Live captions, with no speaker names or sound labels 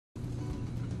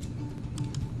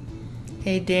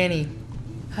Hey Danny,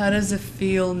 how does it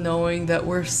feel knowing that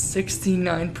we're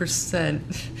 69%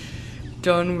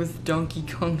 done with Donkey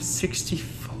Kong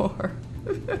 64?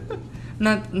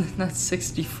 not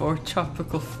 64,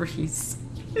 Tropical Freeze.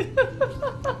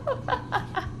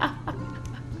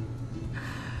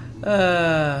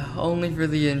 Only for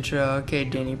the intro. Okay,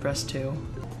 Danny, press 2.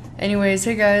 Anyways,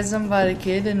 hey guys, I'm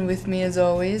Vodakid, and with me as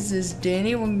always is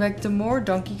Danny. Welcome back to more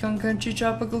Donkey Kong Country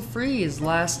Tropical Freeze.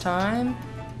 Last time,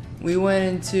 we went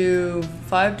into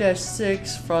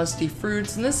 5-6 Frosty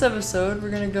Fruits. In this episode, we're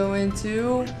gonna go,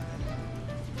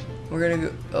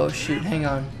 oh shoot, hang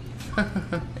on.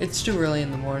 It's too early in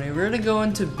the morning. We're gonna go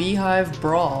into Beehive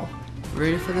Brawl.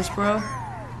 Ready for this, bro?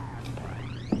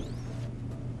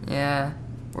 Yeah,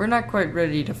 we're not quite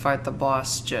ready to fight the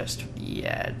boss just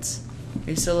yet.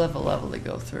 We still have a level to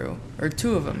go through. Or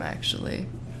 2 of them, actually.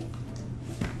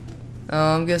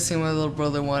 Oh, I'm guessing my little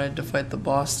brother wanted to fight the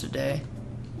boss today.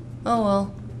 Oh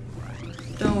well.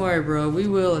 Don't worry, bro. We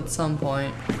will at some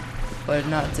point. But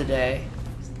not today.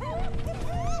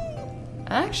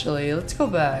 Actually, let's go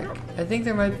back. I think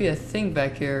there might be a thing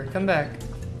back here. Come back.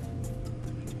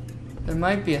 There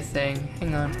might be a thing.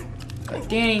 Hang on.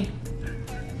 Danny!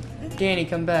 Danny,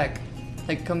 come back.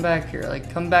 Like, come back here.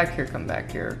 Like, come back here, come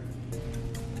back here.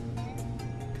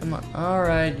 Come on.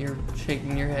 Alright, you're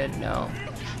shaking your head. No.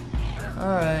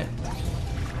 Alright.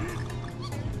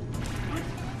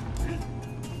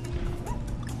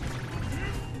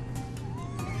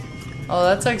 Oh,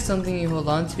 that's like something you hold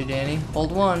on to, Danny.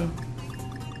 Hold one.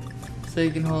 So you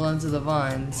can hold on to the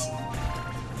vines.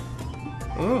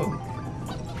 Ooh.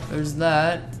 There's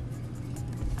that.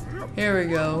 Here we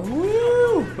go.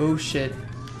 Woo! Oh shit.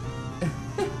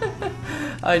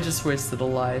 I just wasted a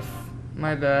life.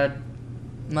 My bad.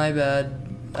 My bad.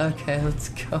 Okay, let's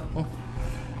go.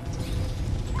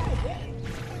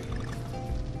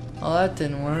 Oh, that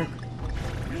didn't work.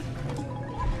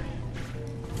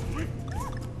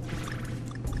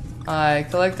 Alright,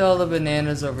 collect all the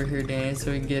bananas over here, Danny,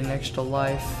 so we can get an extra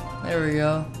life. There we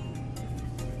go.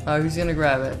 Oh, who's gonna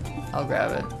grab it? I'll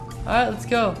grab it. Alright, let's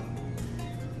go.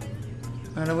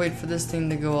 I'm gonna wait for this thing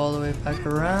to go all the way back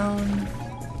around.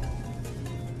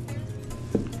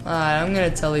 Alright, I'm gonna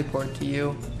teleport to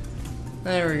you.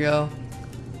 There we go.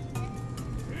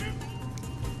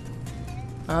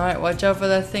 Alright, watch out for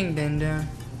that thing, Din Din.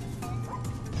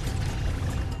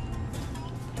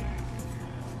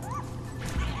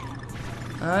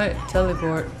 Alright,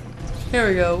 teleport. Here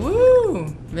we go.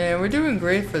 Woo! Man, we're doing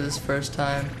great for this first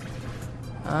time.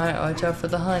 Alright, watch out for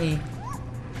the honey.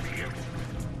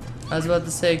 I was about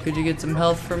to say, could you get some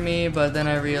health for me? But then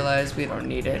I realized we don't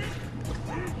need it.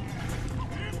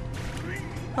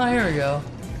 Oh, here we go.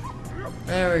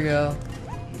 There we go.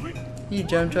 You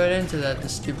jumped right into that, the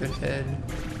stupid kid.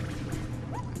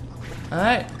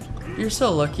 Alright. You're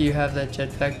so lucky you have that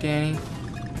jetpack, Danny.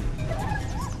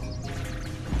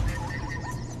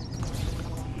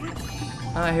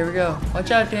 Alright, here we go. Watch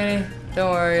out, Danny.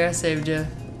 Don't worry, I saved you.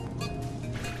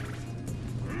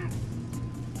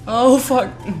 Oh, fuck.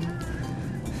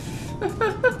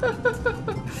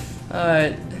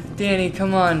 Alright. Danny,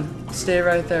 come on. Stay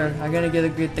right there. I gotta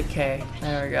get the K.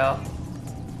 There we go.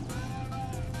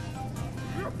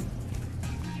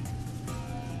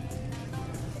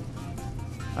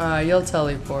 You'll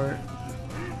teleport.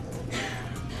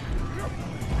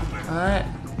 Alright.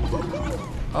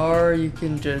 Or you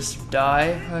can just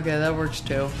die. Okay, that works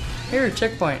too. Here,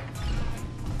 checkpoint.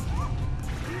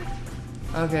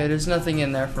 Okay, there's nothing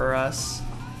in there for us.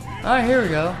 Alright, here we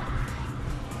go.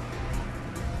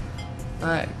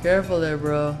 Alright, careful there,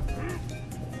 bro.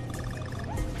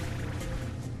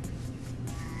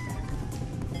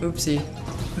 Oopsie.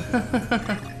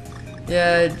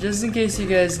 Yeah, just in case you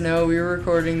guys know, we were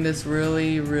recording this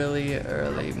really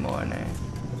early morning.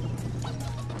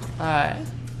 Alright.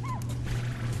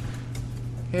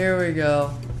 Here we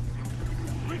go.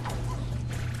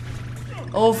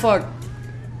 Oh fuck.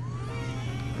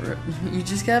 You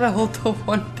just gotta hold the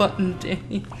one button,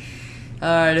 Danny.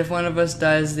 Alright, if one of us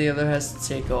dies, the other has to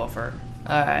take over.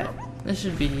 Alright, this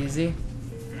should be easy.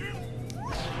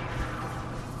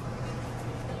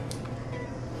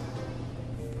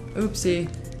 Oopsie.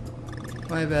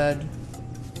 My bad.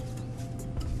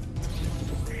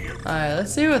 Alright,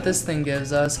 let's see what this thing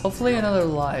gives us. Hopefully another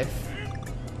life.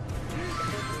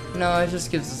 No, it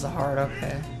just gives us a heart,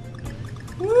 okay.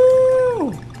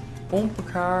 Woo! Bumper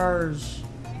cars.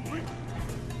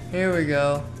 Here we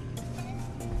go.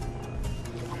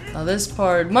 Now this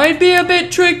part might be a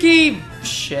bit tricky.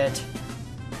 Shit.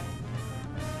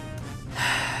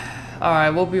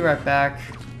 Alright, we'll be right back.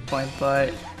 Point,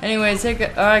 but Anyways,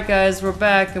 alright guys, we're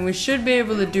back and we should be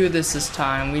able to do this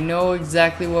time. We know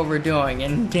exactly what we're doing,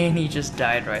 and Danny just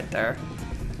died right there.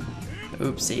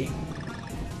 Oopsie.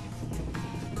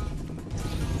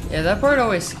 Yeah, that part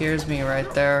always scares me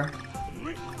right there.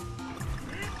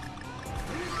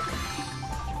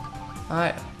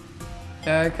 Alright.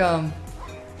 Here I come.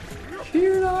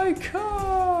 Here I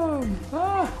come!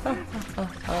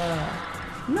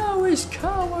 No, he's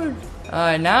coming!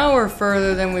 Alright, now we're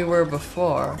further than we were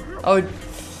before. Oh,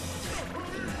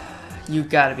 you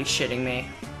gotta be shitting me.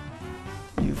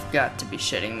 You've got to be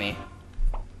shitting me.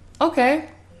 Okay.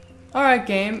 Alright,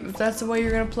 game. If that's the way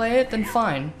you're gonna play it, then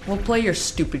fine. We'll play your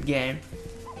stupid game.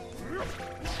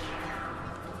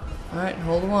 Alright,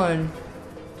 hold one.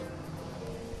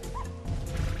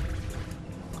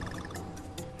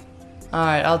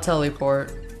 Alright, I'll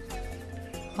teleport.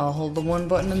 I'll hold the one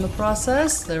button in the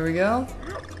process. There we go.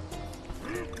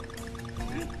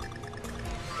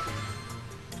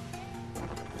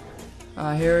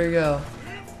 Here we go.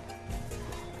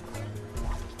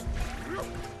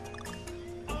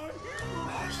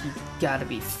 You gotta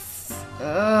be.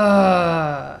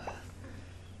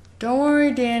 Don't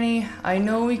worry, Danny. I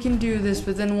know we can do this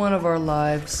within one of our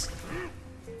lives.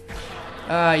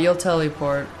 You'll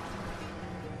teleport.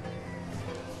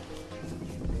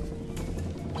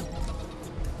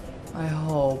 I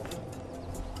hope.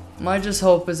 My just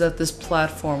hope is that this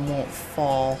platform won't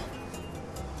fall.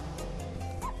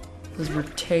 Because we're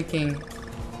taking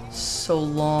so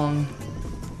long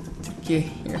to get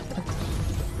here.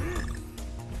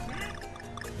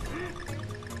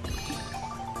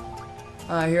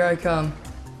 Here I come.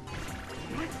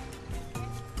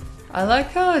 I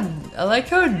like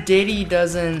how Diddy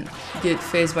doesn't get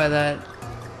phased by that.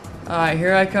 Alright,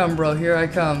 here I come, bro. Here I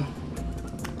come.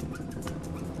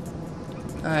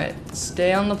 Alright,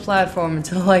 stay on the platform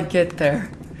until I get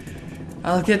there.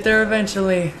 I'll get there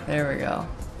eventually. There we go.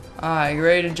 Alright, you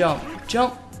ready to jump?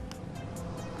 Jump!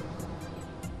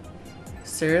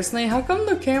 Seriously? How come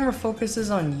the camera focuses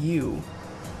on you?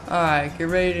 Alright, get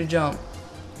ready to jump.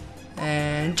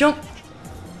 And jump!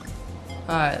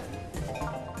 Alright.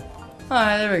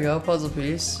 Alright, there we go. Puzzle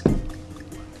piece.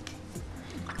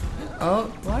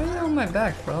 Oh, why are you on my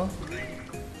back, bro?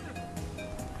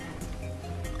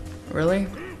 Really?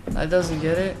 That doesn't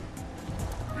get it?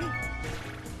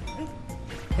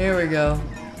 Here we go.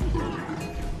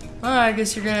 Alright, I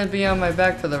guess you're gonna be on my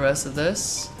back for the rest of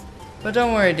this. But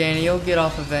don't worry, Danny, you'll get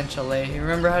off eventually. You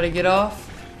remember how to get off?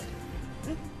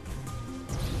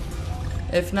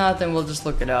 If not, then we'll just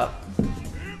look it up.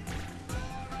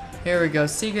 Here we go,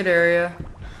 secret area.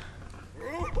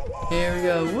 Here we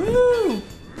go, woo!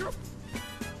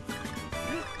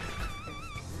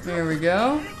 Here we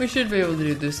go. We should be able to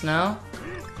do this now.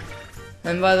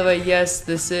 And by the way, yes,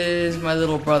 this is my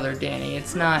little brother, Danny.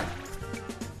 It's not...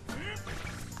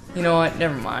 You know what?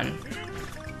 Never mind.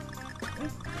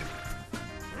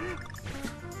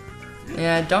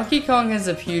 Yeah, Donkey Kong is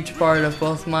a huge part of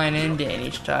both mine and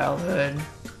Danny's childhood.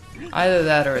 Either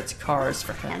that or it's Cars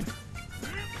for him.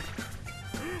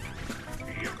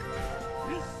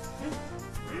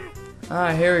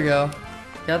 Alright, here we go.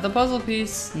 Got the puzzle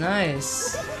piece.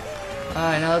 Nice.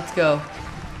 Alright, now let's go.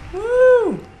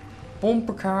 Woo!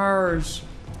 Bumper cars.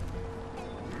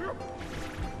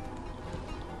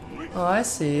 Oh, I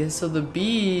see. So the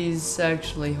bees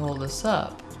actually hold us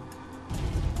up.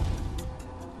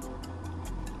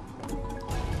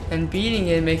 And beating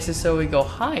it makes it so we go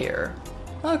higher.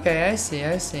 Okay, I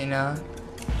see now.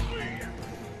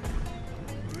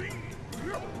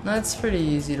 That's pretty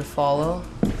easy to follow.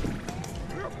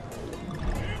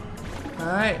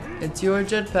 Alright, it's your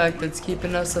jetpack that's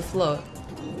keeping us afloat.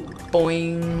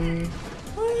 Boing!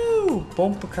 Woo!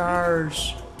 Bumper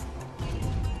cars!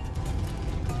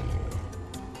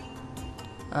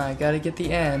 I gotta get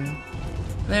the N.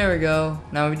 There we go.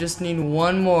 Now we just need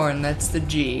one more, and that's the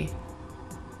G.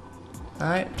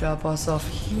 Alright, drop us off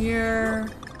here.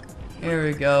 Here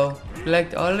we go.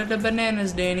 Collect all of the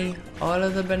bananas, Danny. All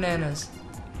of the bananas.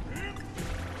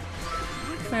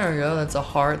 There we go. That's a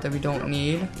heart that we don't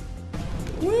need.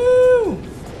 Woo!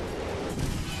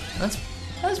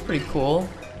 That's pretty cool.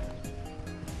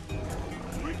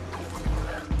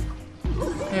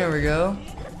 There we go.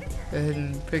 Go ahead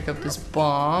and pick up this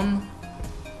bomb.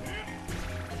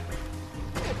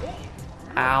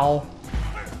 Ow.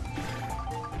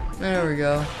 There we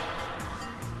go.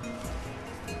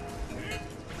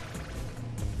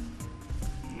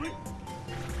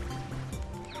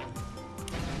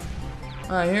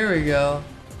 Here we go.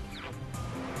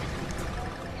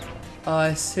 Oh,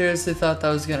 I seriously thought that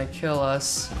was gonna kill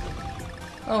us.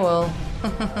 Oh well.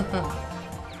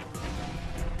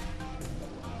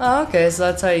 Oh, okay, so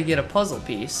that's how you get a puzzle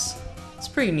piece. It's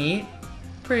pretty neat.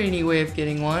 Pretty neat way of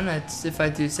getting one, if I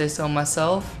do say so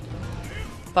myself.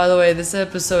 By the way, this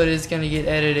episode is gonna get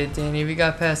edited, Danny. We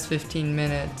got past 15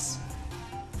 minutes.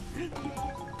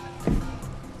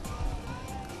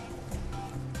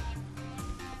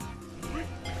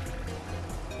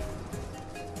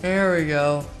 There we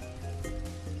go.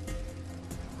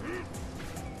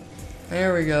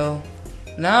 There we go.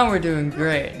 Now we're doing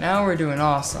great. Now we're doing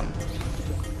awesome.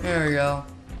 There we go.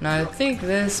 Now I think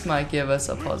this might give us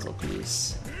a puzzle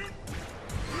piece.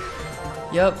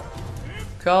 Yep.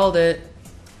 Called it.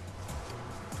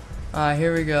 Alright,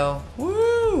 here we go.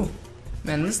 Woo!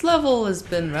 Man, this level has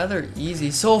been rather easy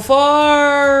so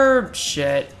far!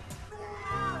 Shit.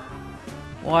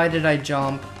 Why did I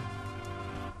jump?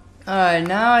 Alright,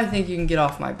 now I think you can get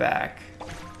off my back.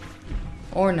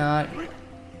 Or not.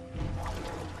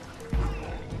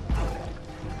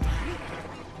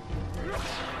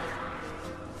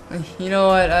 You know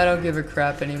what? I don't give a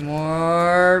crap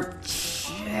anymore.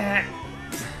 Shit.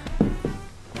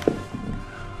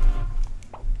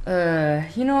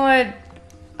 You know what?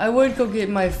 I would go get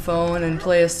my phone and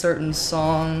play a certain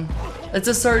song. It's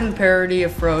a certain parody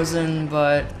of Frozen,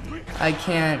 but I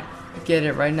can't get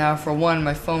it right now. For one,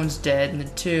 my phone's dead,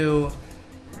 and two,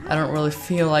 I don't really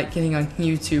feel like getting on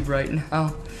YouTube right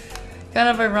now. Kind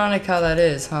of ironic how that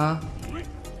is, huh?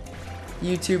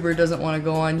 YouTuber doesn't want to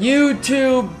go on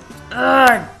YouTube.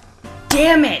 Ugh,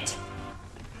 damn it!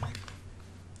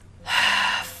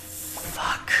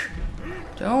 Fuck.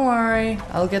 Don't worry,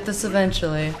 I'll get this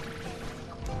eventually.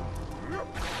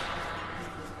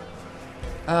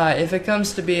 If it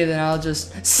comes to be, then I'll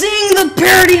just sing the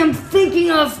parody I'm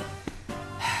thinking of!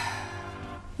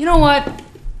 You know what?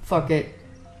 Fuck it.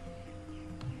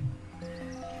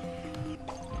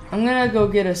 I'm gonna go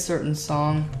get a certain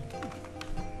song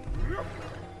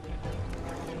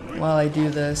while I do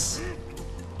this.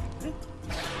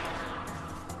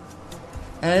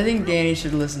 And I think Danny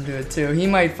should listen to it too. He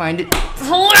might find it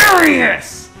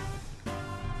hilarious!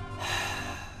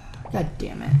 God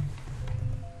damn it.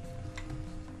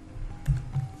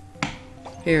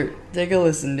 Here, take a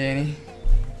listen, Danny.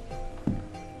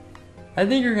 I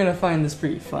think you're gonna find this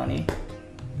pretty funny.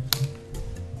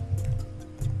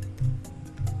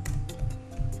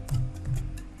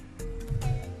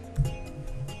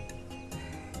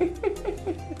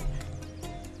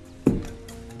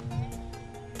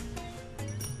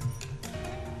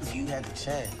 You had to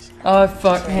change. Oh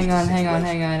fuck, hang on,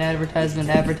 advertisement.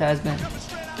 Advertisement.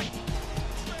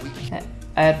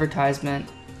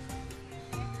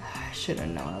 I should have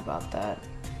known about that.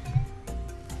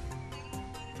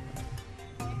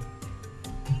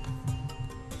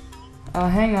 Oh,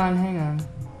 hang on.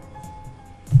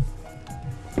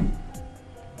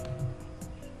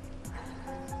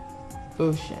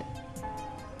 Oh shit.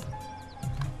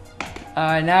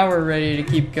 Alright, now we're ready to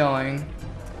keep going.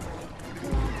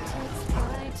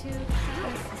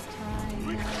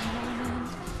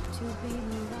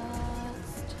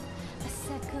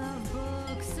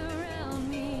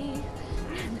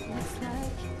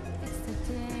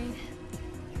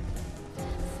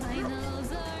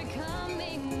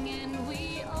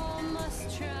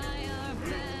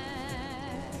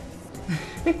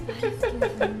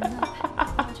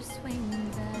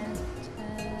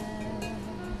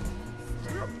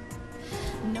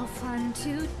 No fun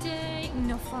today,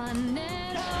 no fun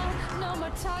at all. No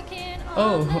more talking.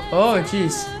 Oh,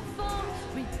 jeez.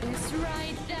 Read this,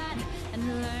 write that,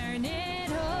 and learn it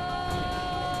all.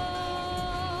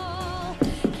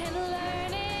 Can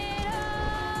learn it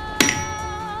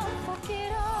all. Fuck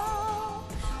it all.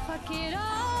 Fuck it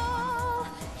all.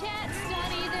 Can't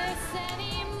study this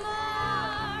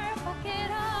anymore. Fuck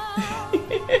it all.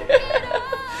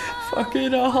 Fuck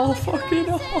it all. Fuck it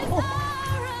all.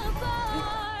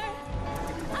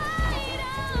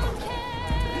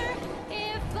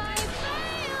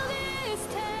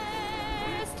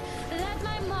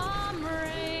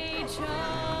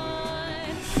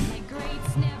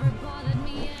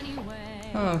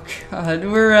 Oh god,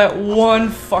 we're at one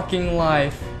fucking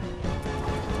life.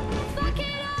 Fuck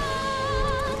it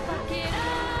all, fuck it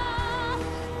all.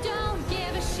 Don't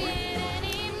give a shit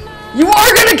anymore. You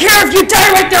are gonna care if you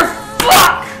die right there,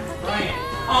 fuck! Ryan,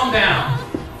 calm down.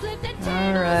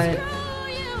 Alright.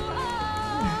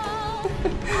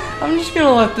 I'm just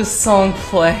gonna let this song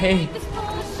play.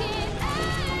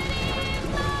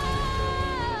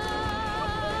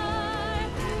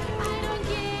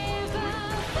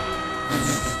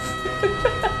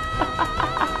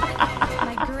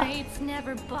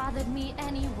 Bothered me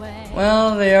anyway.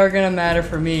 Well, they are gonna matter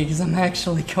for me because I'm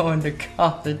actually going to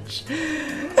college.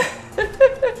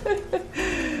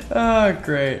 Oh,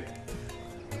 great.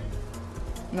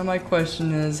 Now my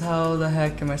question is, how the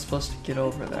heck am I supposed to get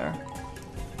over there?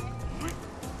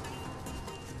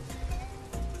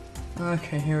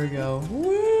 Okay, here we go.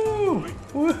 Woo!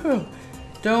 Woo!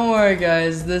 Don't worry,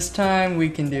 guys. This time we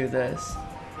can do this.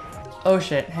 Oh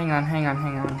shit! Hang on.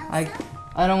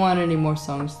 I don't want any more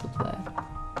songs to play.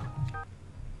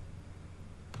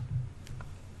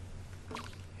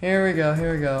 Here we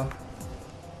go.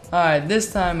 Alright,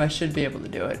 this time I should be able to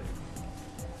do it.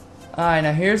 Alright,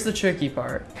 now here's the tricky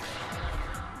part.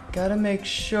 Gotta make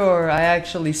sure I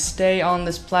actually stay on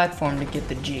this platform to get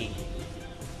the G.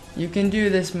 You can do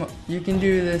this,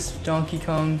 Donkey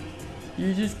Kong.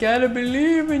 You just gotta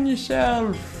believe in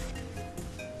yourself.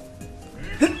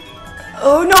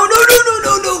 Oh no!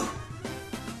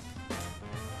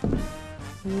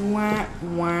 Wah,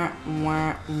 wah,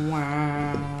 wah,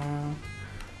 wah.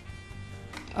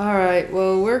 Alright,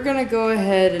 well, we're gonna go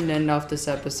ahead and end off this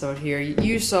episode here.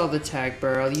 You saw the tag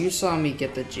barrel, you saw me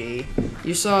get the G.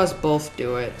 You saw us both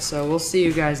do it, so we'll see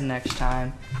you guys next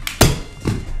time.